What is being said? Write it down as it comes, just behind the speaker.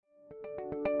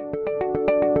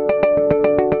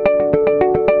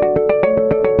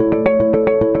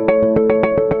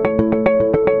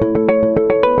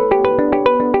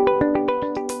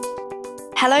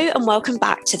and welcome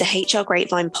back to the HR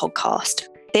Grapevine podcast.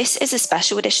 This is a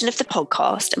special edition of the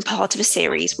podcast and part of a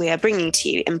series we are bringing to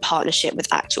you in partnership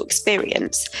with Actual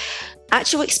Experience.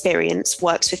 Actual Experience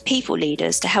works with people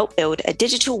leaders to help build a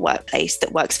digital workplace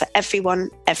that works for everyone,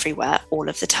 everywhere, all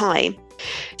of the time.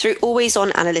 Through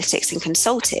always-on analytics and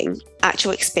consulting,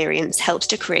 Actual Experience helps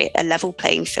to create a level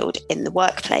playing field in the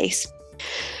workplace.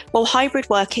 While hybrid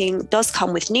working does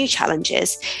come with new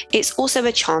challenges, it's also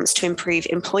a chance to improve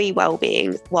employee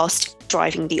well-being whilst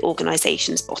driving the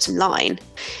organisation's bottom line.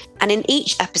 And in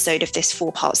each episode of this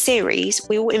 4-part series,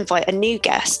 we will invite a new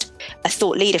guest, a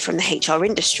thought leader from the HR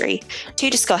industry, to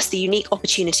discuss the unique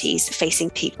opportunities facing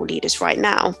people leaders right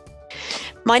now.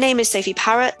 My name is Sophie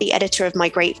Parrott, the editor of My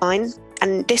Grapevine,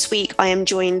 and this week I am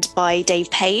joined by Dave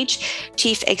Page,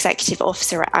 Chief Executive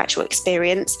Officer at Actual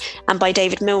Experience, and by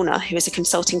David Milner, who is a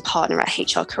consulting partner at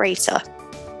HR Curator.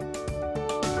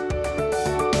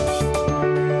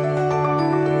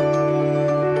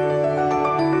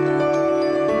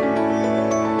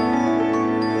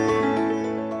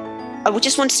 I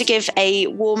just wanted to give a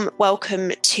warm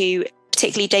welcome to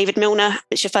particularly David Milner.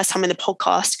 It's your first time in the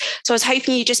podcast. So I was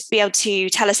hoping you'd just be able to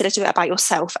tell us a little bit about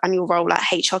yourself and your role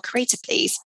at HR Curator,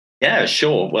 please. Yeah,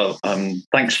 sure. Well,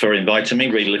 thanks for inviting me.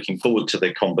 Really looking forward to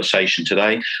the conversation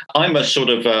today. I'm a sort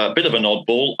of a bit of an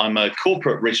oddball. I'm a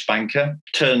corporate risk banker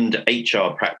turned HR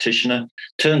practitioner,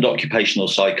 turned occupational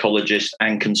psychologist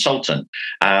and consultant.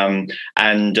 And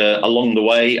along the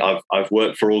way, I've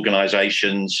worked for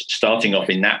organisations starting off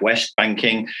in NatWest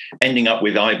banking, ending up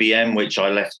with IBM, which I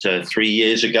left 3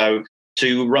 years ago,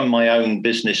 to run my own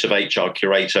business of HR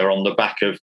Curator on the back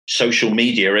of social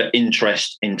media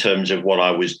interest in terms of what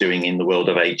I was doing in the world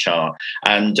of HR.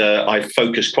 And I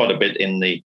focused quite a bit in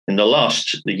the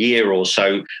last year or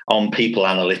so on people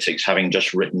analytics, having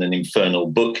just written an infernal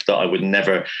book that I would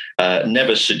never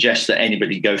suggest that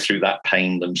anybody go through that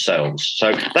pain themselves.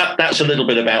 So that's a little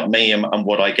bit about me and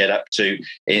what I get up to,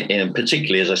 in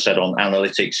particularly, as I said, on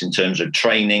analytics in terms of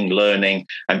training, learning,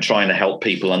 and trying to help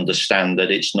people understand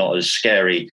that it's not as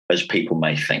scary as people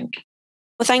may think.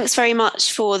 Well, thanks very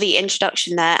much for the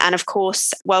introduction there. And of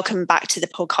course, welcome back to the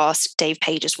podcast, Dave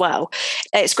Page, as well.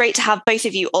 It's great to have both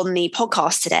of you on the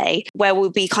podcast today, where we'll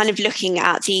be kind of looking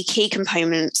at the key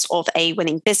components of a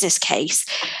winning business case,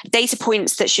 data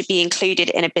points that should be included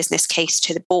in a business case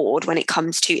to the board when it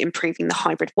comes to improving the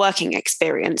hybrid working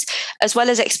experience, as well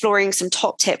as exploring some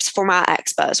top tips from our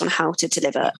experts on how to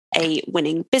deliver a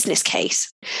winning business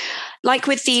case. Like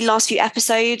with the last few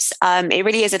episodes, it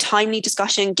really is a timely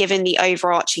discussion given the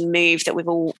overarching move that we've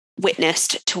all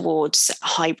witnessed towards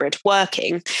hybrid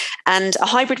working. And a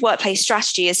hybrid workplace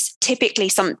strategy is typically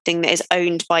something that is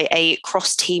owned by a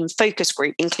cross-team focus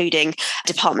group, including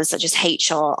departments such as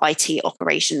HR, IT,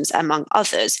 operations, among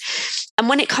others. And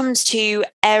when it comes to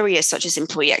areas such as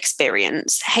employee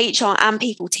experience, HR and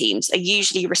people teams are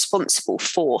usually responsible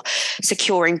for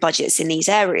securing budgets in these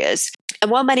areas. And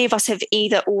while many of us have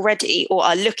either already or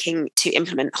are looking to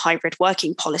implement hybrid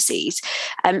working policies,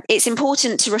 it's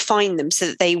important to refine them so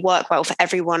that they work well for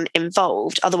everyone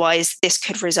involved. Otherwise, this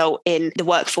could result in the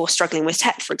workforce struggling with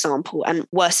tech, for example, and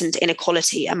worsened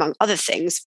inequality, among other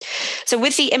things. So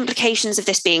with the implications of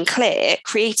this being clear,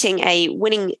 creating a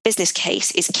winning business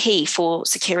case is key for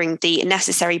securing the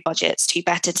necessary budgets to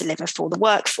better deliver for the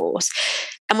workforce.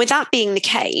 And with that being the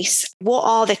case, what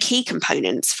are the key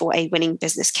components for a winning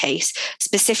business case,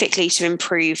 specifically to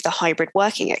improve the hybrid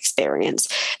working experience?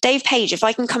 Dave Page, if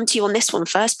I can come to you on this one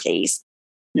first, please.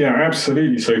 Yeah,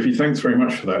 absolutely, Sophie. Thanks very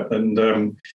much for that.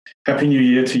 And Happy New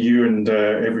Year to you and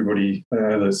everybody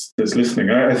that's listening.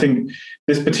 I think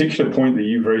this particular point that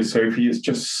you've raised, Sophie, is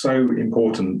just so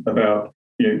important about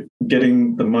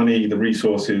getting the money, the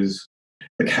resources,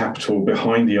 the capital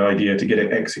behind the idea to get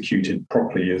it executed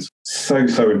properly is so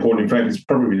important. In fact, it's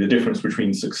probably the difference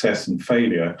between success and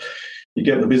failure. You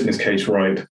get the business case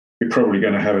right, you're probably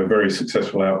going to have a very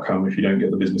successful outcome. If you don't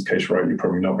get the business case right, you're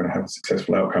probably not going to have a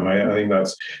successful outcome. I think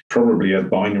that's probably as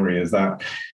binary as that.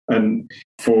 And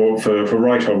for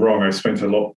right or wrong, I've spent a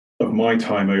lot of my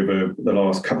time over the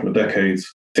last couple of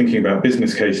decades thinking about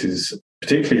business cases,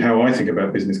 particularly how I think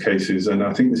about business cases. And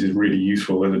I think this is really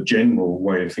useful as a general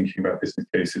way of thinking about business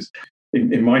cases.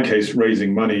 In my case,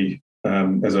 raising money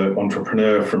as an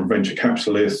entrepreneur from venture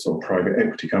capitalists or private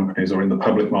equity companies or in the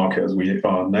public market as we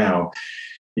are now,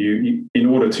 you in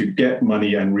order to get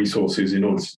money and resources, in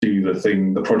order to do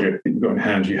the project that you've got in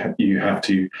hand, you have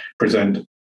to present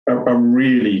a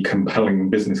really compelling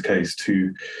business case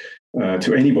to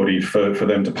anybody for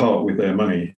them to part with their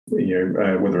money,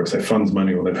 whether it's their funds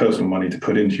money or their personal money to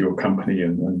put into your company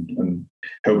and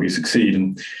help you succeed.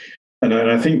 And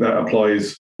I think that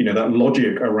applies that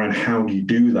logic around how do you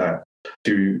do that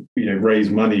to raise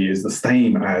money is the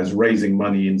same as raising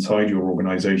money inside your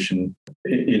organization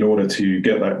in order to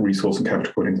get that resource and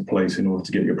capital put into place in order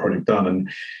to get your project done. And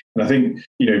I think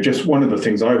just one of the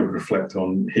things I would reflect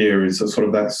on here is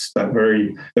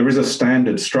there is a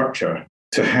standard structure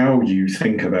to how you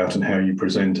think about and how you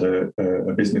present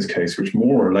a business case, which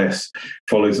more or less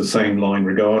follows the same line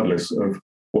regardless of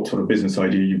what sort of business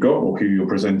idea you've got or who you're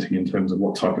presenting in terms of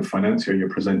what type of financier you're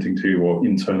presenting to or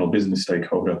internal business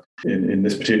stakeholder in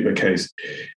this particular case.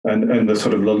 And the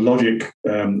sort of the logic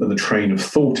and the train of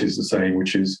thought is the same,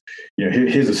 which is,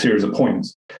 here's a series of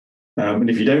points. And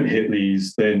if you don't hit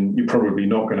these, then you're probably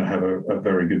not going to have a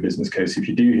very good business case. If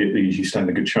you do hit these, you stand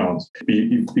a good chance.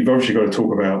 You've obviously got to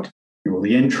talk about,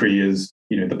 the entry is,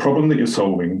 the problem that you're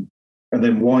solving and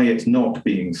then why it's not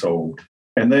being solved.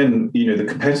 And then, the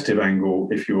competitive angle,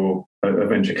 if you're a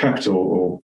venture capital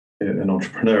or an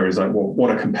entrepreneur, is like, well,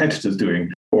 what are competitors doing?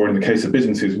 Or in the case of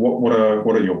businesses, what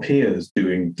are your peers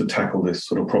doing to tackle this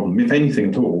sort of problem, if anything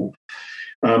at all?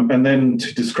 And then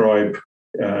to describe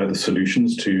the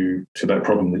solutions to that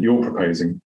problem that you're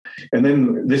proposing. And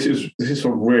then this is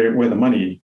sort of where the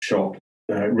money shot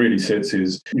really sits,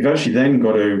 is you've actually then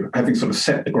got to, having sort of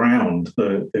set the ground,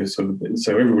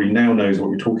 so everybody now knows what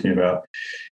you're talking about.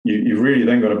 You've really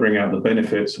then got to bring out the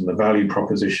benefits and the value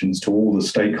propositions to all the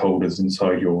stakeholders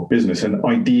inside your business. And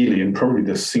ideally, and probably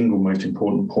the single most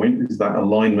important point, is that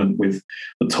alignment with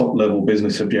the top level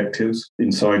business objectives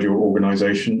inside your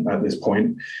organization at this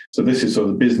point. So this is sort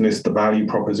of the business, the value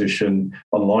proposition,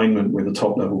 alignment with the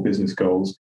top level business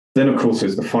goals. Then, of course,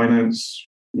 there's the finance.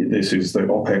 This is the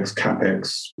OPEX,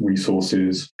 CAPEX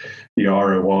resources, the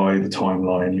ROI, the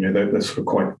timeline. They're sort of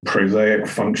quite prosaic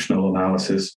functional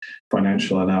analysis,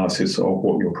 financial analysis of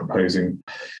what you're proposing.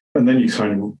 And then you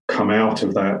kind of come out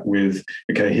of that with,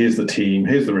 okay, here's the team,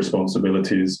 here's the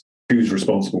responsibilities, who's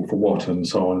responsible for what, and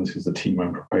so on. This is the team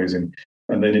I'm proposing.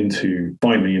 And then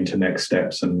finally into next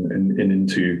steps and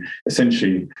into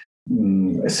essentially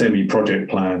a semi-project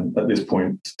plan at this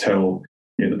point to tell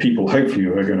the people hopefully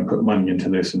who are going to put money into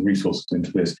this and resources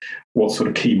into this, what sort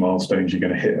of key milestones you're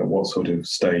going to hit at what sort of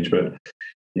stage. But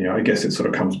I guess it sort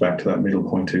of comes back to that middle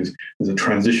point, is there's a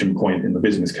transition point in the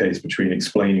business case between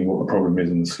explaining what the problem is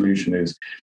and the solution is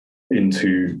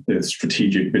into the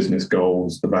strategic business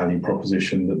goals, the value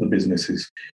proposition that the business is,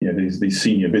 these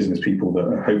senior business people that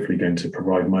are hopefully going to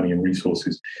provide money and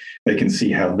resources, they can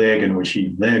see how they're going to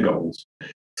achieve their goals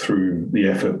through the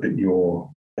effort that you're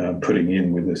putting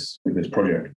in with this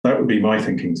project. That would be my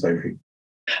thinking, Sophie.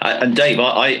 And Dave,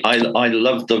 I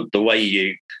love the way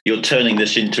you're turning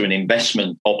this into an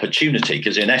investment opportunity,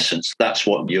 because in essence that's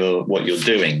what you're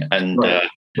doing. And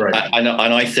right. And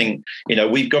I think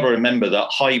we've got to remember that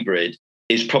hybrid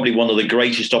is probably one of the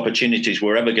greatest opportunities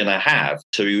we're ever going to have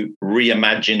to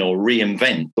reimagine or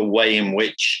reinvent the way in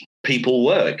which people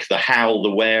work, the how,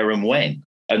 the where, and when.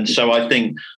 And so I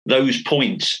think those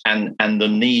points and the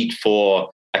need for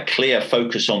a clear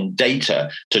focus on data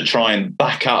to try and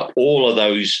back up all of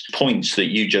those points that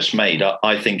you just made,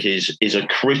 I think is a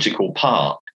critical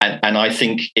part. And I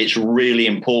think it's really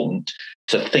important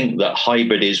to think that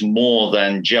hybrid is more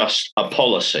than just a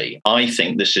policy. I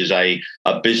think this is a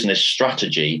business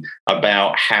strategy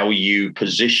about how you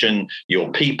position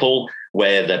your people,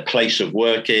 where their place of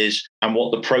work is, and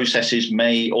what the processes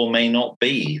may or may not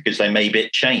be, because they may be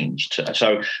changed.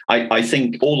 So I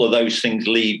think all of those things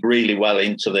lead really well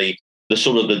into the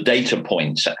sort of the data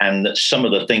points and some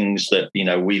of the things that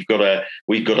we've got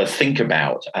to think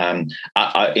about.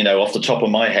 Off the top of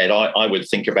my head, I would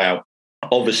think about,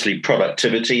 obviously,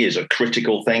 productivity is a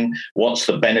critical thing. What's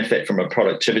the benefit from a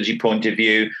productivity point of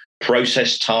view?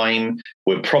 Process time.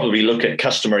 We'll probably look at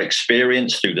customer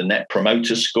experience through the Net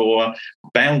Promoter Score.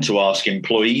 Bound to ask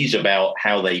employees about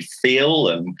how they feel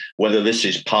and whether this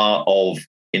is part of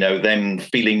them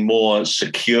feeling more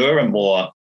secure and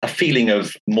a feeling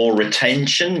of more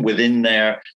retention within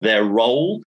their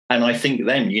role. And I think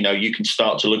then, you can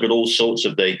start to look at all sorts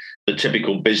of the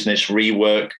typical business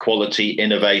rework, quality,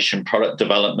 innovation, product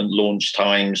development, launch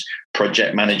times,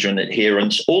 project management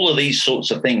adherence. All of these sorts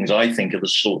of things, I think, are the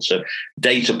sorts of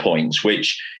data points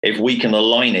which, if we can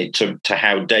align it to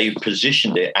how Dave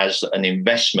positioned it as an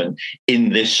investment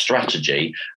in this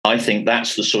strategy, I think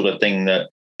that's the sort of thing that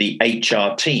the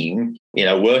HR team,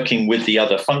 working with the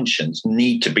other functions,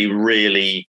 need to be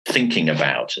really thinking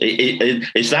about.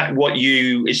 Is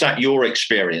that your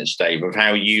experience, Dave, of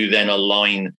how you then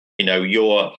align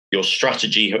your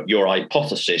strategy, your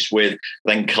hypothesis, with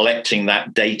then collecting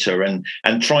that data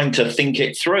and trying to think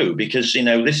it through? Because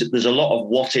there's a lot of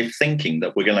what if thinking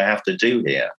that we're going to have to do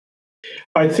here.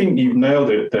 I think you've nailed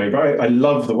it, Dave. I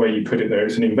love the way you put it there.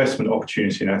 It's an investment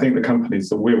opportunity. And I think the companies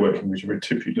that we're working with are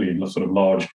typically sort of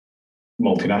large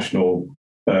multinational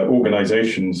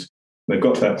organizations. They've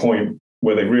got to that point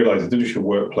where they realize the digital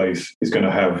workplace is going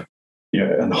to have,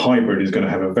 and hybrid is going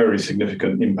to have a very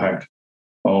significant impact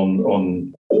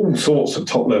on all sorts of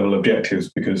top level objectives,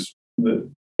 because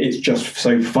it's just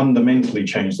so fundamentally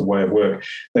changed the way of work.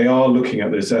 They are looking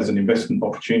at this as an investment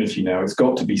opportunity now. It's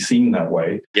got to be seen that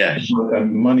way. Yes.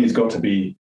 And money's got to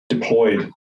be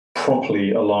deployed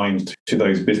properly aligned to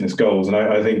those business goals. And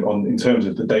I think in terms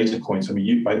of the data points, I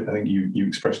think you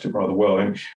expressed it rather well.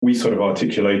 And we sort of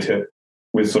articulate it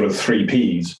with sort of 3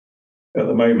 Ps at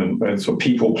the moment, and sort of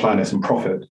people, planet, and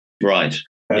profit. Right.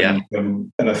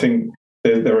 And I think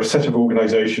there are a set of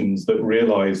organizations that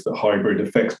realize that hybrid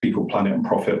affects people, planet, and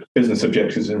profit business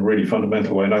objectives in a really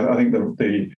fundamental way. And I think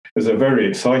there's a very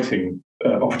exciting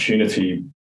opportunity,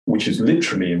 which is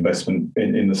literally investment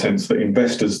in the sense that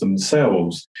investors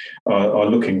themselves are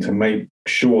looking to make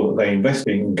sure that they invest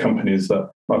in companies that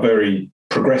are very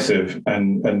progressive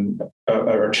and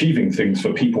are achieving things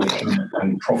for people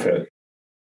and profit.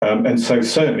 And so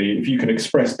certainly if you can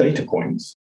express data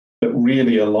points that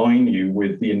really align you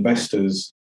with the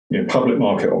investors, public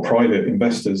market or private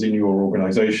investors in your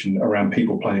organization around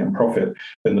people, planet, and profit,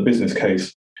 then the business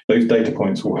case, those data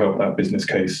points will help that business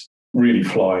case really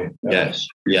fly. Yes,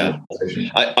 yeah.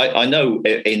 I know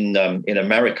in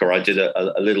America, I did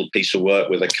a little piece of work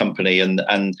with a company, and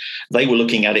they were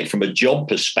looking at it from a job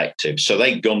perspective. So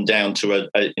they'd gone down to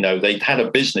they'd had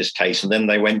a business case, and then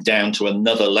they went down to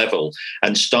another level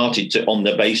and started to, on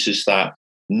the basis that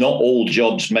not all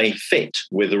jobs may fit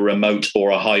with a remote or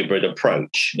a hybrid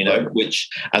approach,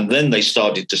 and then they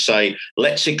started to say,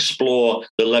 let's explore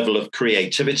the level of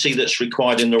creativity that's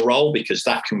required in the role, because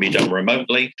that can be done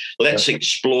remotely. Let's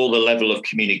explore the level of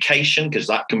communication, because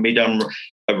that can be done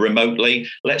remotely.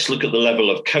 Let's look at the level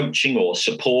of coaching or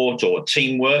support or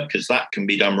teamwork, because that can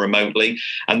be done remotely.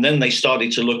 And then they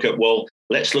started to look at,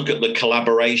 let's look at the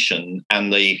collaboration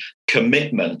and the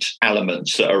commitment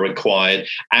elements that are required,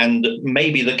 and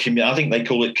maybe I think they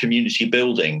call it community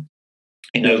building.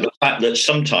 The fact that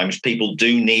sometimes people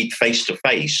do need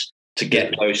face-to-face to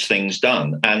get those things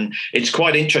done. And it's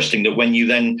quite interesting that when you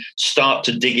then start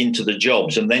to dig into the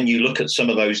jobs and then you look at some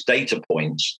of those data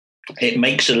points, it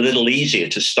makes it a little easier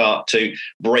to start to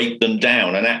break them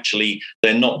down. And actually,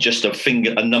 they're not just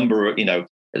a number,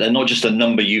 they're not just a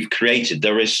number you've created.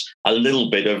 There is a little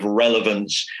bit of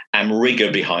relevance and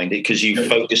rigor behind it, because you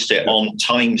focused it on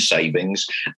time savings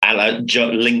and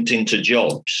linked into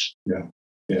jobs.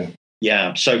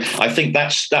 Yeah. So I think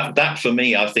that for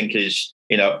me, I think is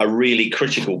a really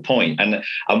critical point. And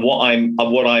what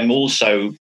I'm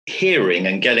also hearing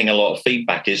and getting a lot of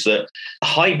feedback is that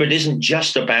hybrid isn't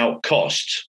just about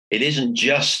cost. It isn't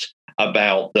just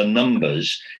about the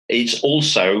numbers. It's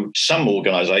also, some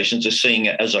organizations are seeing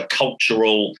it as a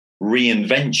cultural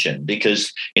reinvention,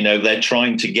 because they're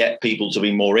trying to get people to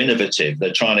be more innovative.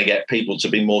 They're trying to get people to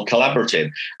be more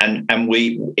collaborative, and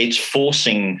it's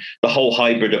forcing, the whole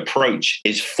hybrid approach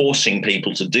is forcing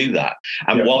people to do that.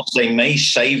 And whilst they may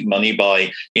save money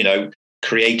by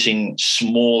creating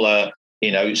smaller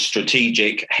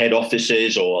strategic head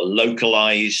offices or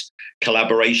localized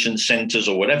collaboration centers,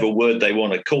 or whatever word they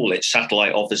want to call it,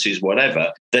 satellite offices,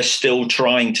 whatever, they're still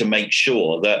trying to make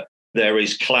sure that there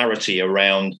is clarity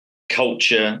around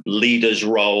culture, leader's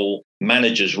role,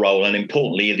 manager's role, and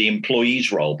importantly, the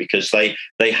employee's role, because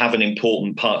they have an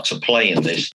important part to play in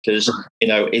this, because,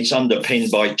 it's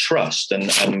underpinned by trust.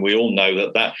 And we all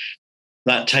know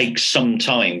that takes some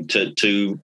time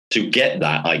to get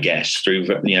that, I guess, through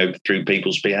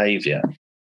people's behavior.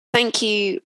 Thank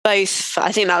you both.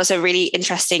 I think that was a really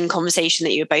interesting conversation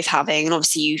that you were both having. And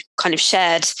obviously you kind of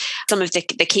shared some of the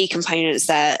key components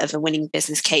there of a winning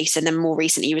business case. And then more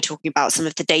recently, you were talking about some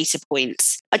of the data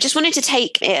points. I just wanted to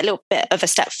take it a little bit of a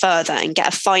step further and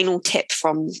get a final tip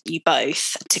from you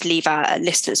both to leave our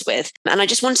listeners with. And I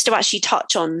just wanted to actually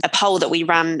touch on a poll that we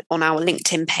ran on our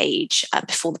LinkedIn page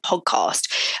before the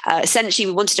podcast. Essentially,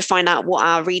 we wanted to find out what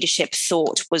our readership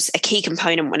thought was a key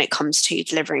component when it comes to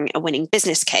delivering a winning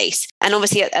business case. And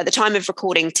obviously, at the time of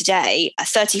recording today,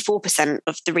 34%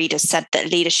 of the readers said that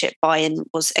leadership buy-in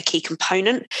was a key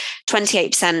component.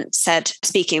 28% said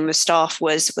speaking with staff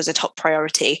was a top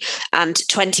priority, and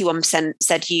 21%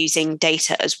 said using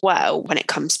data as well when it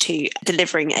comes to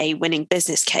delivering a winning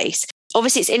business case.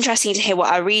 Obviously, it's interesting to hear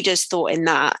what our readers thought in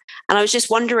that. And I was just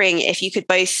wondering if you could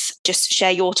both just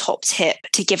share your top tip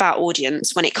to give our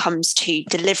audience when it comes to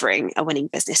delivering a winning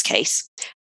business case.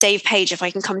 Dave Page, if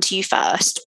I can come to you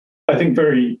first. I think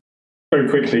very very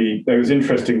quickly, it was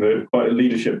interesting that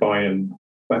leadership buy-in,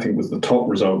 I think, was the top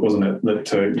result, wasn't it,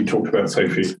 that you talked about,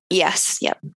 Sophie? Yes,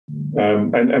 yep.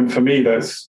 And for me,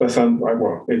 it's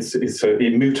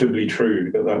immutably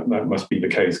true that must be the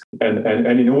case. And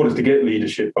in order to get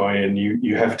leadership buy-in,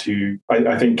 you have to,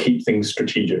 I think, keep things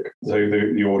strategic. So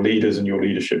your leaders and your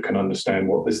leadership can understand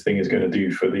what this thing is going to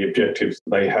do for the objectives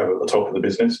they have at the top of the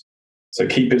business. So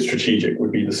keep it strategic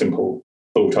would be the simple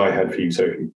thought I had for you,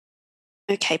 Sophie.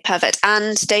 Okay, perfect.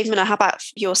 And Dave Miller, how about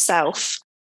yourself?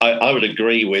 I would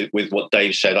agree with what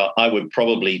Dave said. I would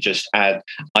probably just add,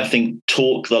 I think,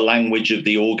 talk the language of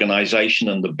the organization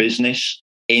and the business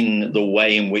in the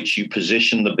way in which you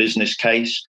position the business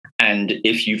case. And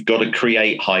if you've got to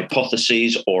create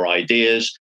hypotheses or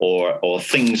ideas or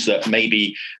things that may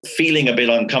be feeling a bit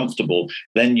uncomfortable,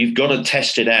 then you've got to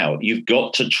test it out. You've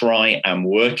got to try and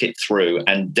work it through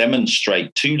and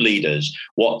demonstrate to leaders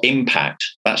what impact,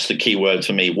 that's the key word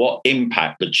for me, what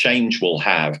impact the change will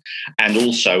have, and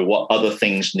also what other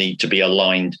things need to be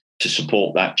aligned to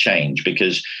support that change.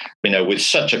 Because, with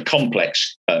such a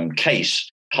complex case,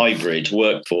 hybrid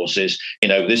workforces,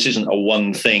 this isn't a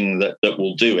one thing that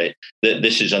will do it. That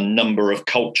this is a number of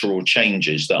cultural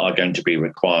changes that are going to be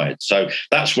required. So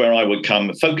that's where I would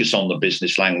focus on the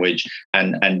business language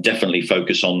and definitely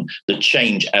focus on the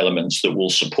change elements that will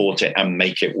support it and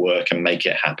make it work and make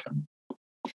it happen.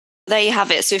 There you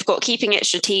have it. So we've got keeping it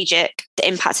strategic, the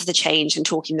impact of the change, and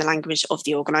talking the language of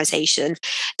the organisation.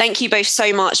 Thank you both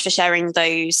so much for sharing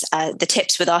those, the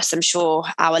tips with us. I'm sure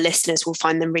our listeners will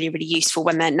find them really, really useful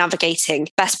when they're navigating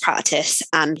best practice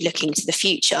and looking to the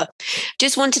future.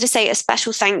 Just wanted to say a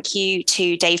special thank you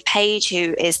to Dave Page,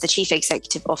 who is the Chief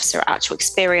Executive Officer at Actual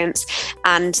Experience,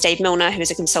 and Dave Milner, who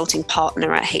is a consulting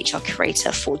partner at HR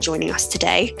Curator, for joining us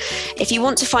today. If you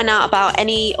want to find out about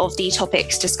any of the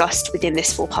topics discussed within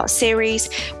this 4-part series,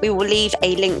 we will leave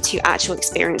a link to Actual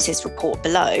Experience's report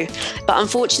below. But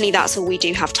unfortunately, that's all we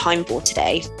do have time for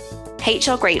today.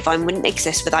 HR Grapevine wouldn't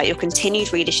exist without your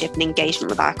continued readership and engagement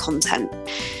with our content.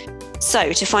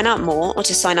 So to find out more or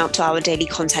to sign up to our daily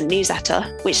content newsletter,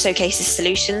 which showcases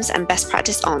solutions and best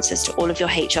practice answers to all of your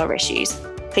HR issues,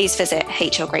 please visit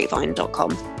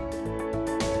hrgrapevine.com.